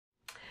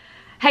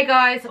Hey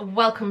guys,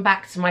 welcome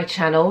back to my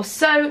channel.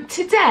 So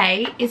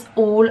today is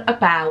all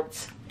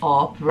about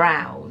our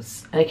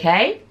brows,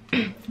 okay?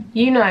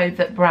 You know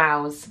that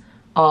brows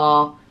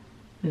are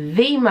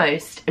the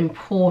most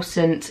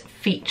important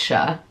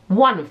feature,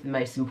 one of the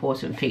most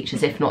important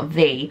features, if not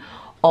the,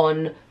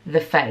 on the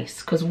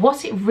face. Because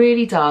what it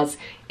really does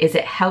is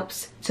it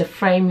helps to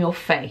frame your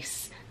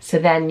face, so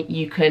then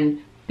you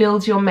can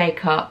build your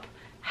makeup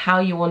how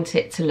you want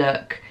it to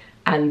look,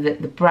 and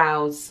that the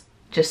brows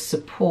just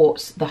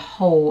supports the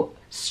whole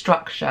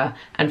structure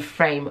and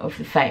frame of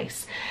the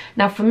face.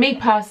 Now for me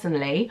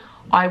personally,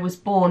 I was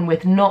born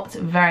with not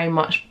very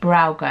much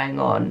brow going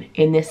on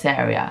in this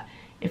area.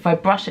 If I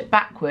brush it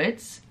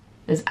backwards,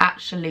 there's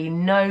actually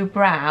no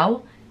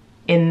brow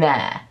in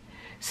there.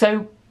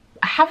 So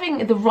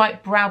having the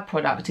right brow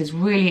product is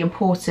really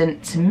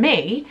important to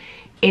me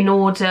in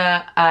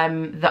order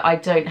that I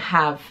don't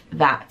have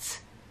that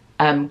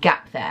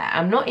gap there.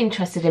 I'm not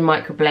interested in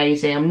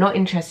microblading, I'm not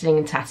interested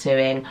in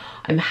tattooing.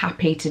 I'm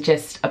happy to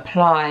just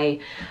apply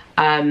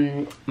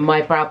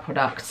my brow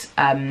product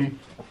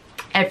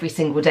every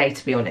single day,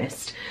 to be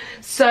honest.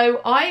 So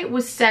I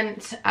was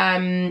sent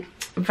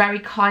very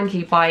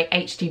kindly by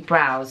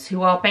𝗣𝗥𝗢𝗣𝗪𝗦,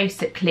 who are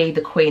basically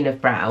the queen of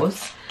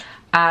brows.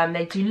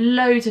 They do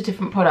loads of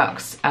different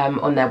products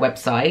on their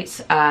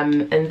website,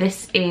 and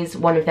this is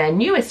one of their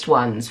newest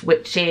ones,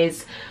 which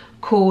is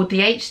called the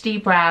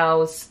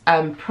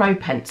𝗣𝗥𝗢𝗪𝗦 Pro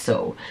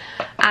Pencil.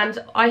 And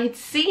I had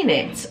seen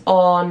it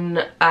on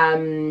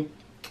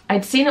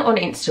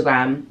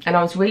Instagram, and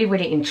I was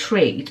really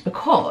intrigued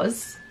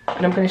because,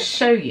 and I'm going to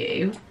show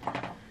you,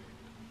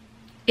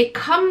 it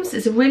comes,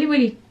 it's a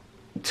really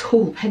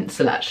tall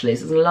pencil actually,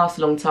 so it's going to last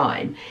a long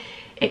time.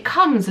 It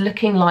comes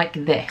looking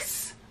like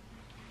this.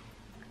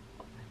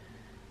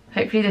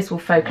 Hopefully this will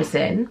focus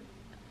in.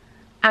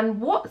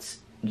 And what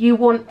you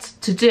want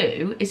to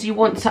do is you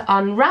want to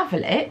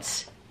unravel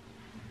it,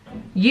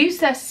 use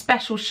their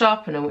special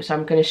sharpener, which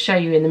I'm going to show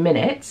you in a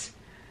minute,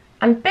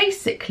 and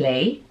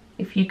basically,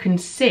 if you can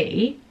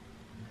see,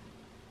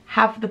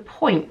 have the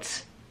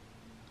point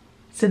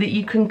so that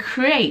you can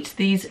create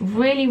these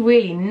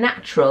really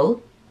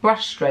natural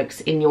brush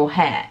strokes in your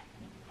hair.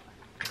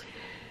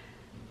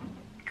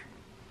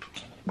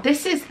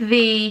 This is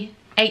the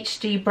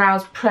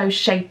𝗣𝗥𝗢𝗪𝗦 Pro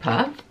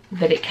Shaper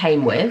that it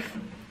came with,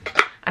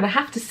 and I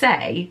have to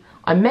say,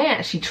 I may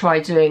actually try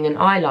doing an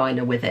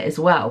eyeliner with it as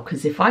well,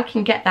 because if I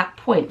can get that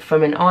point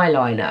from an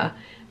eyeliner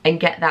and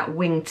get that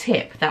wing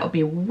tip, that would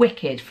be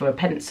wicked for a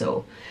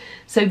pencil.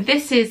 So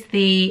this is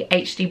the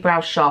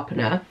𝗣𝗥𝗢𝗪𝗦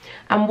sharpener,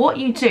 and what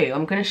you do,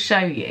 I'm going to show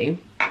you,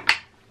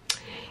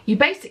 you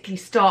basically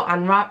start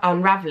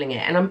unraveling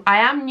it, and I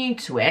am new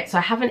to it, so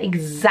I haven't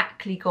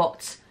exactly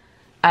got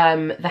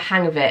the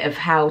hang of it, of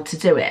how to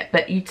do it,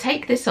 but you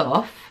take this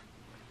off,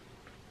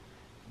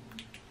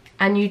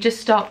 and you just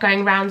start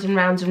going round and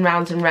round and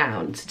round and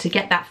round to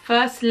get that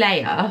first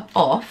layer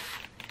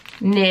off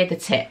near the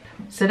tip.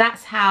 So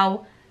that's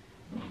how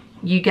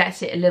you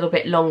get it a little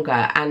bit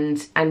longer,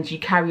 and you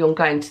carry on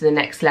going to the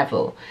next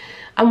level.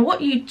 And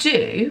what you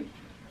do,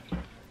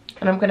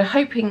 and I'm going to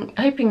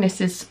hoping this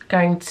is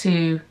going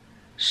to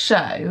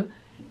show,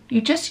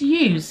 you just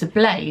use the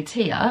blade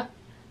here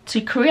to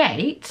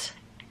create.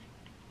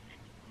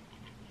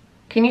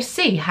 Can you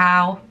see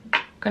how,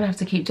 I'm going to have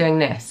to keep doing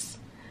this.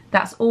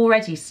 That's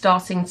already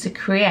starting to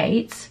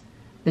create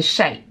the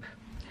shape.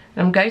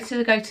 And I'm going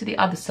to go to the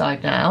other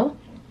side now.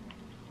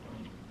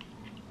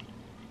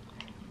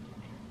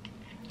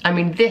 I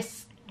mean,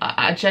 this,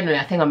 generally,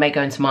 I think I may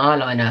go into my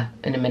eyeliner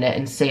in a minute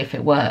and see if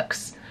it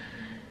works.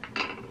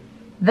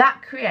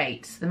 That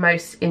creates the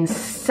most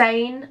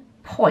insane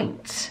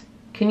point.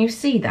 Can you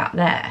see that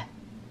there?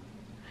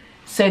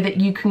 So that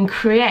you can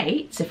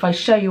create, if I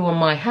show you on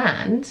my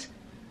hand,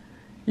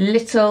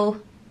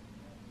 little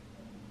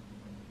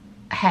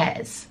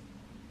hairs.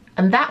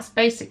 And that's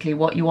basically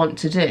what you want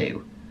to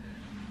do.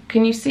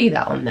 Can you see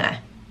that on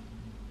there?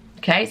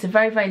 Okay, it's a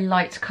very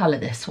light colour,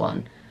 this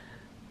one.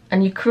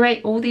 And you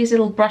create all these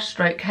little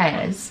brushstroke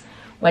hairs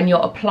when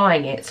you're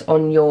applying it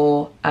on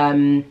your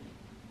eyes.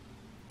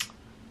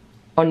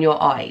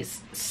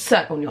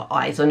 So on your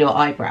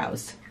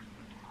eyebrows.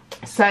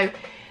 So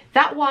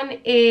that one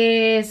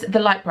is the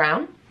light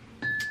brown.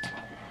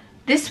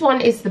 This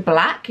one is the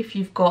black, if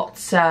you've got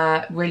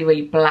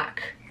really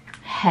black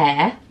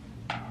hair.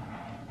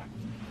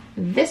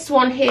 This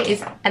one here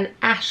is an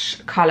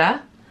ash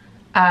colour,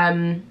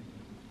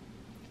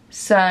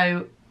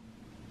 so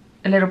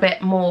a little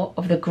bit more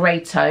of the grey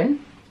tone.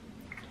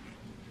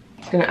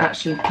 I'm going to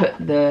actually put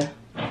the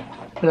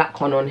black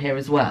one on here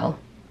as well.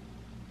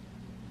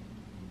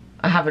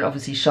 I haven't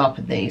obviously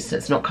sharpened these, so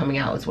it's not coming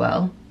out as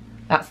well.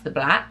 That's the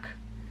black.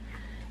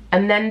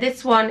 And then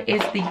this one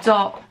is the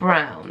dark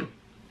brown,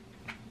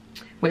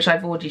 which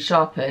I've already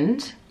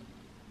sharpened.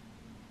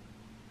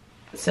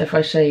 So if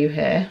I show you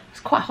here, it's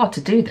quite hard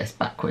to do this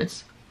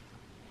backwards.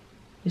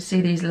 You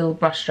see these little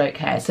brushstroke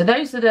hairs. So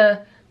those are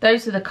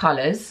the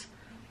colours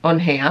on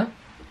here.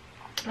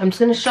 I'm just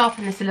going to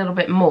sharpen this a little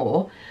bit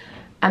more,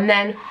 and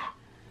then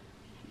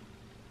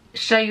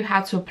show you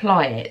how to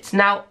apply it.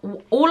 Now,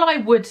 all I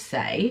would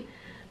say,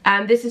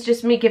 and this is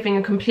just me giving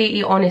a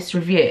completely honest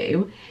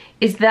review,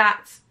 is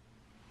that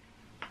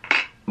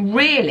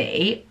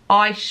really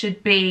I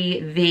should be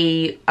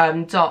the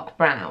dark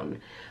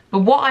brown. But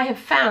what I have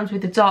found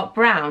with the dark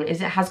brown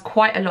is it has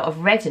quite a lot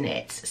of red in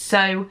it.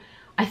 So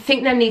I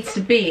think there needs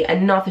to be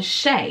another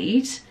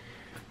shade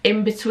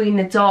in between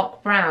the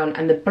dark brown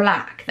and the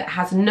black that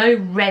has no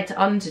red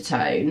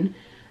undertone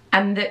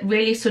and that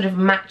really sort of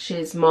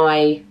matches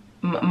my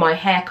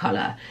hair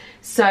colour.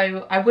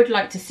 So I would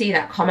like to see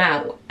that come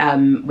out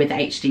with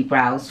HD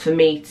brows for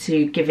me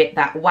to give it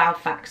that wow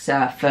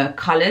factor for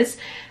colours.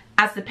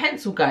 As the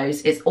pencil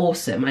goes, it's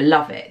awesome, I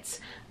love it.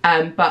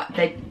 But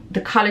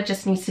the colour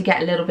just needs to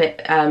get a little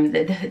bit,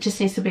 it just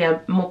needs to be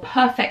a more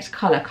perfect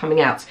colour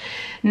coming out.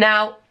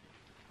 Now,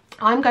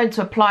 I'm going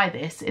to apply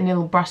this in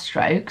little brush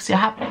strokes.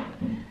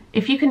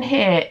 If you can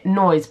hear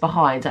noise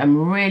behind,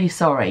 I'm really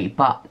sorry,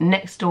 but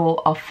next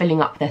door are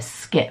filling up their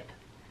skip.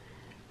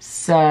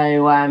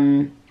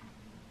 So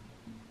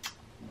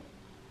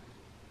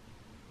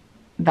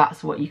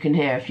that's what you can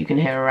hear if you can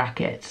hear a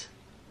racket.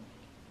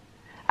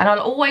 And I'll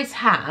always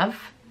have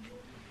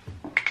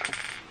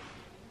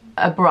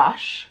a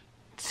brush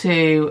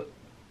to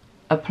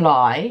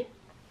apply,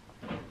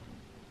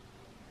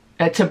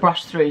 to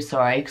brush through,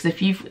 sorry, because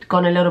if you've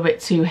gone a little bit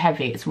too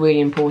heavy, it's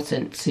really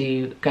important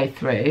to go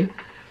through.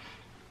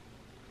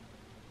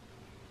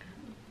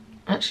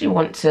 I actually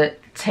want to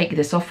take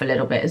this off a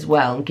little bit as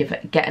well and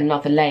get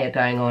another layer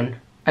going on,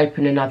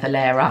 open another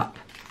layer up.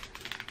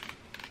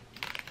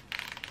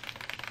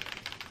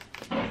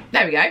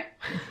 There we go.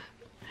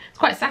 It's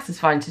quite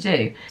satisfying to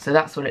do. So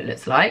that's what it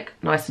looks like,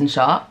 nice and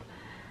sharp.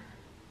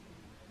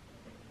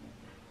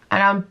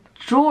 And I'm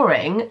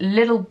drawing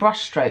little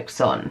brush strokes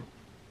on,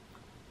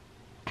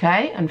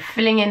 okay, and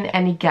filling in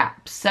any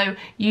gaps. So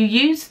you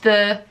use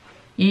the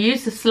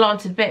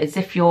slanted bit as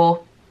if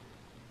you're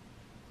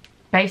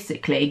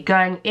basically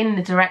going in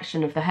the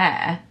direction of the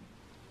hair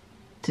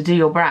to do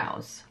your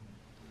brows,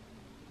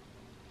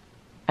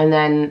 and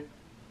then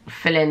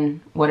fill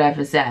in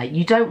whatever's there.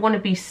 You don't want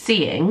to be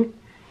seeing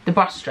the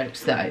brush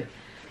strokes though,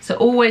 so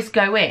always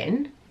go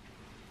in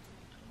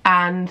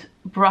and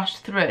brush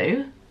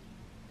through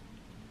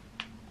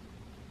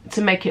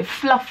to make it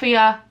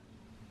fluffier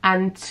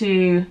and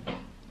to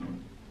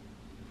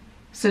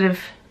sort of,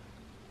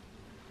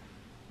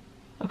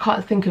 I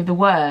can't think of the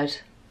word,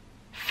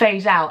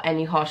 fade out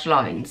any harsh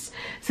lines.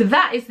 So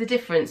that is the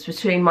difference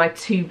between my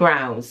two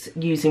brows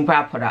using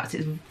brow products.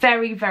 It's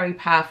very, very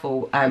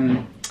powerful,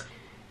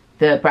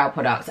 the brow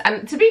products.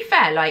 And to be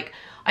fair, like,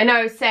 I know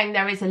I was saying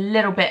there is a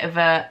little bit of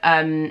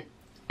a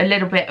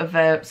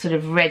sort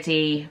of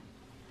reddy,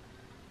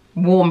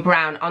 warm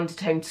brown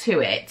undertone to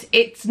it.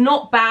 It's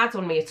not bad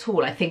on me at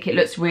all. I think it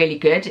looks really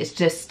good. It's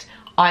just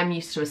I'm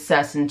used to a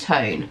certain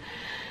tone.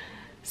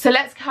 So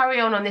let's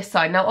carry on this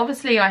side. Now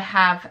obviously I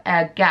have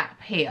a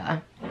gap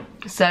here,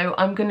 so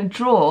I'm going to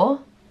draw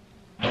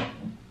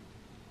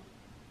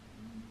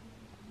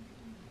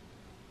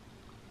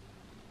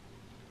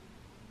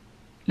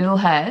little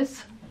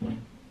hairs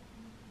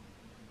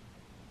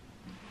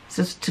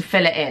just to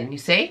fill it in, you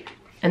see,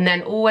 and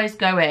then always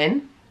go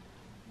in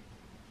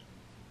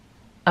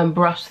and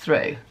brush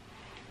through.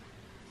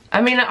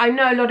 I mean, I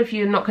know a lot of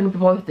you are not going to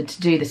be bothered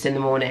to do this in the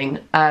morning,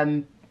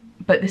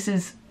 but this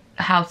is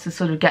how to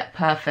sort of get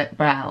perfect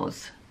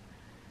brows.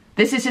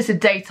 This is just a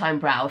daytime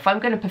brow. If I'm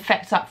going to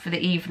perfect up for the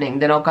evening,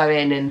 then I'll go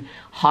in and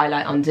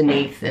highlight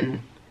underneath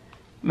and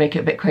make it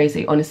a bit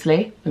crazy.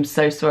 Honestly, I'm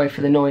so sorry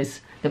for the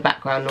noise, the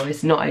background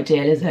noise. Not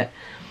ideal, is it?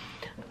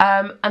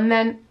 And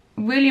then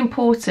really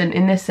important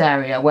in this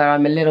area where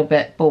I'm a little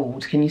bit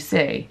bald, can you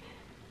see?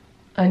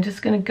 I'm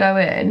just going to go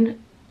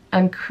in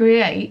and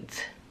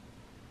create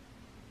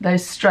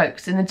those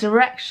strokes in the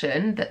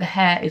direction that the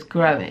hair is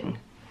growing.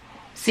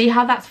 See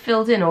how that's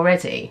filled in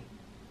already?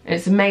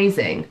 It's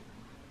amazing.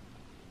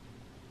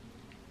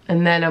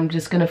 And then I'm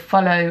just going to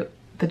follow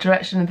the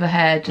direction of the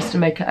hair just to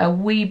make it a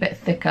wee bit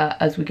thicker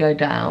as we go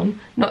down.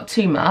 Not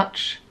too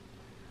much.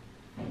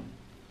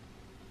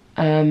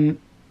 A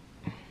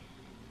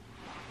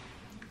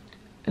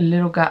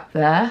little gap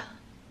there.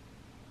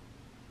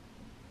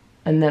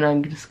 And then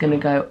I'm just going to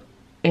go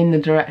in the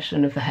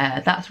direction of the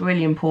hair. That's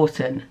really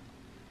important.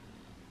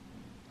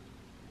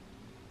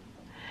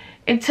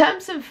 In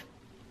terms of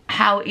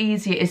how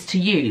easy it is to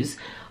use,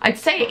 I'd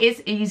say it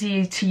is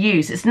easy to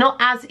use. It's not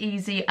as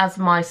easy as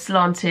my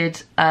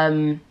slanted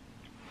brow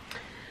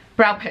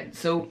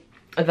pencil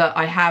that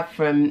I have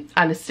from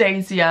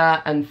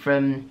Anastasia and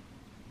from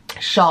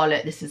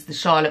Charlotte. This is the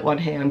Charlotte one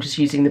here. I'm just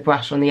using the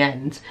brush on the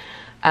end.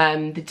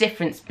 The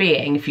difference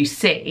being, if you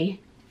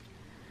see,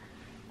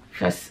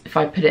 if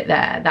I put it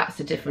there, that's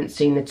the difference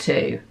between the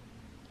two.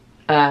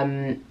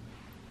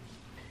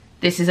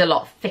 This is a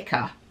lot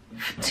thicker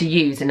to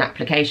use in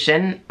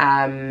application,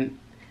 so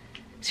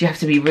you have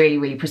to be really,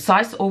 really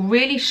precise, or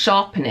really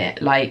sharpen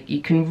it. Like,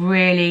 you can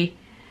really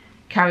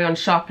carry on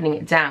sharpening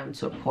it down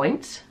to a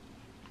point.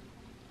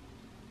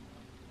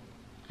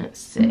 Let's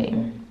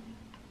see.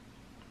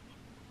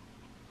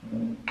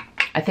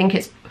 I think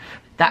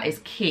that is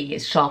key,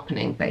 is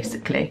sharpening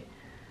basically.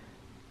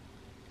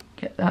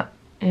 Get that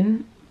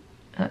in,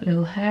 that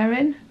little hair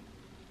in,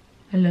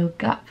 a little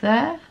gap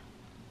there.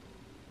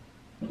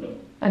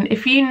 And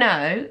if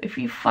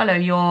you follow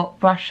your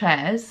brush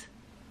hairs,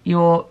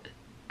 your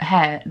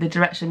hair, the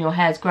direction your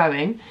hair's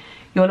growing,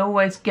 you'll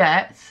always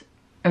get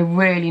a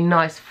really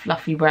nice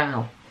fluffy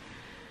brow.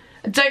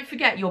 And don't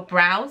forget, your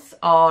brows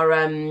are,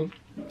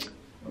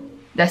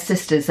 they're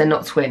sisters, they're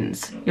not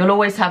twins. You'll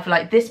always have,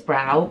 like, this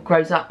brow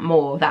grows up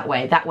more that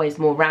way's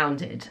more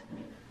rounded.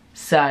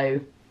 So,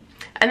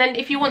 and then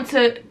if you want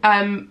to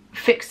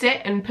fix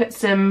it and put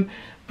some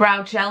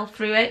brow gel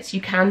through it,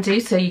 you can do,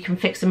 so you can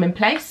fix them in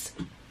place,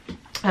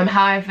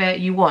 however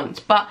you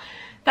want. But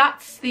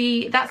that's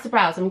the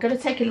brows. I'm going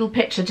to take a little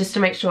picture just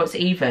to make sure it's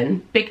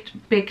even.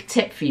 Big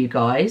tip for you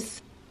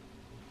guys.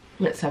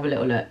 Let's have a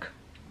little look.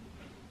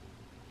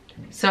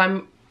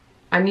 So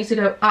I need to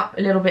go up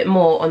a little bit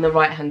more on the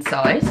right hand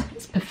side.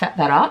 Let's perfect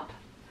that up.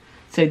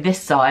 So this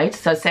side,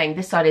 so I was saying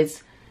this side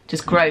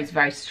just grows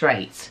very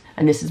straight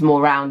and this is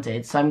more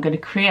rounded. So I'm going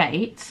to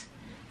create,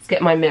 let's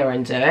get my mirror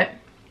and do it.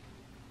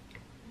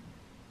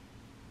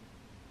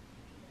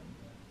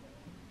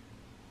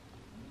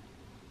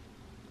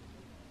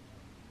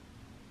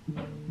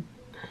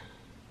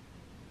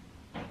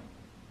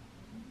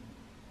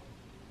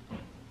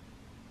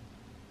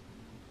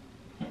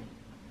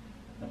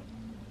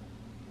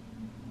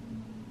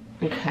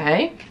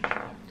 Okay,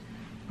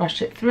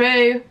 brush it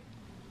through.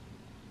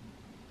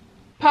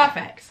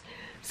 Perfect.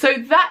 So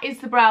that is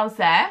the brows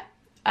there.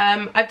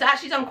 I've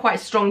actually done quite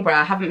a strong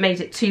brow. I haven't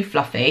made it too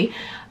fluffy,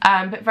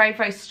 but very,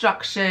 very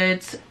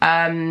structured.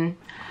 And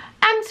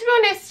to be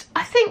honest,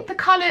 I think the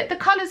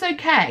colour's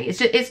okay.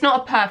 It's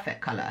not a perfect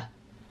colour,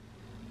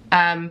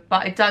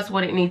 but it does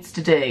what it needs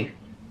to do.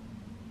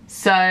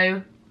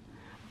 So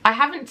I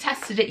haven't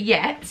tested it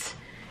yet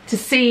to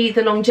see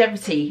the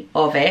longevity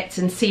of it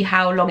and see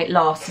how long it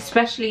lasts,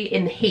 especially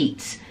in the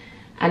heat.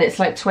 And it's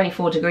like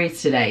 24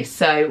 degrees today,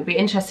 so it'll be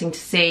interesting to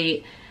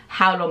see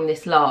how long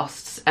this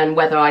lasts and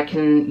whether I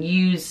can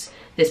use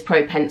this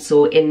pro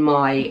pencil in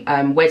my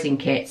wedding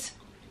kit,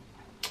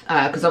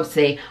 because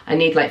obviously I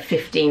need like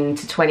 15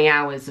 to 20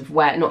 hours of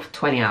wear, not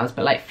 20 hours,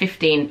 but like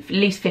at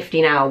least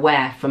 15 hour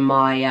wear from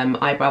my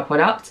eyebrow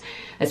product,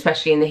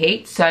 especially in the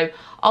heat. So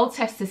I'll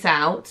test this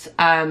out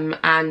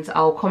and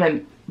I'll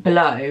comment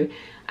below,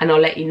 and I'll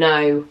let you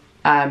know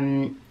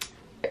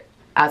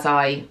as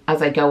I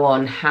go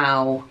on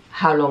how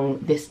long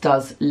this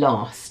does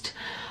last.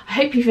 I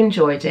hope you've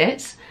enjoyed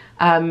it.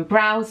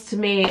 Brows to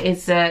me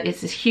it's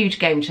a huge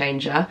game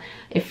changer.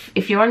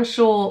 If you're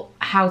unsure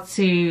how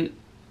to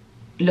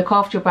look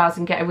after your brows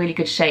and get a really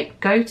good shape,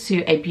 go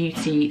to a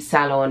beauty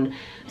salon,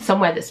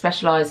 somewhere that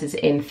specialises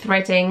in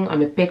threading.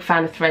 I'm a big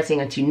fan of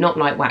threading. I do not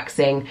like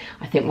waxing.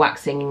 I think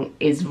waxing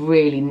is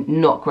really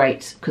not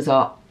great because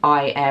our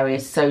eye area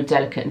is so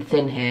delicate and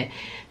thin here.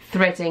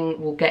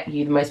 Threading will get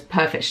you the most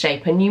perfect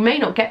shape, and you may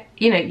not get,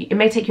 it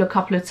may take you a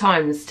couple of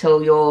times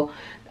till your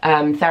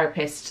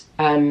therapist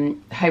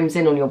homes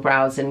in on your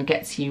brows and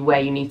gets you where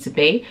you need to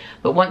be.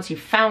 But once you've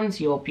found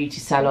your beauty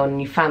salon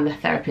and you found the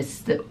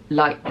therapist that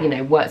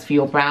works for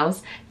your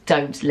brows,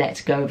 don't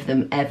let go of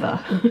them ever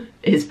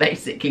is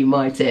basically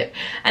my tip.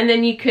 And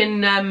then you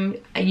can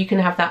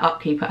have that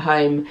upkeep at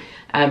home,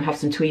 have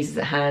some tweezers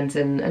at hand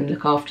and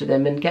look after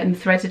them and get them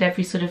threaded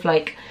every sort of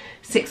like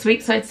 6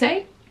 weeks, I'd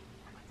say.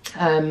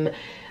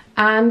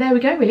 And there we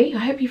go, really. I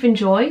hope you've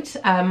enjoyed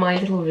my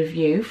little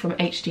review from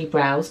HD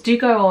Brows. Do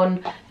go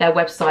on their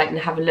website and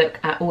have a look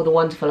at all the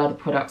wonderful other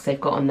products they've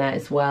got on there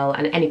as well.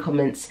 And any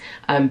comments,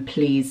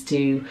 please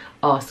do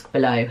ask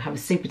below. Have a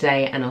super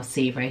day, and I'll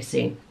see you very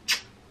soon.